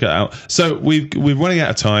 and check it out. So we're running out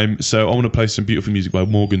of time, so I want to play some beautiful music by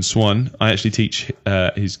Morgan Swan. I actually teach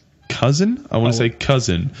his cousin,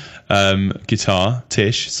 guitar,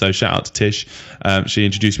 Tish. So shout out to Tish. She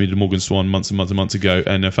introduced me to Morgan Swan months ago,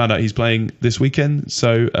 and I found out he's playing this weekend.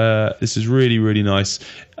 So this is really, really nice,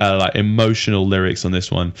 like emotional lyrics on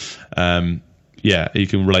this one. Yeah, you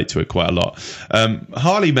can relate to it quite a lot.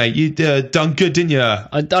 Harley, mate, you done good, didn't you?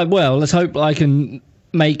 Well, let's hope I can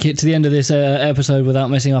make it to the end of this episode without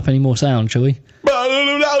messing up any more sound, shall we?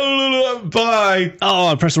 Bye. Oh,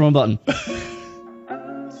 I pressed the wrong button.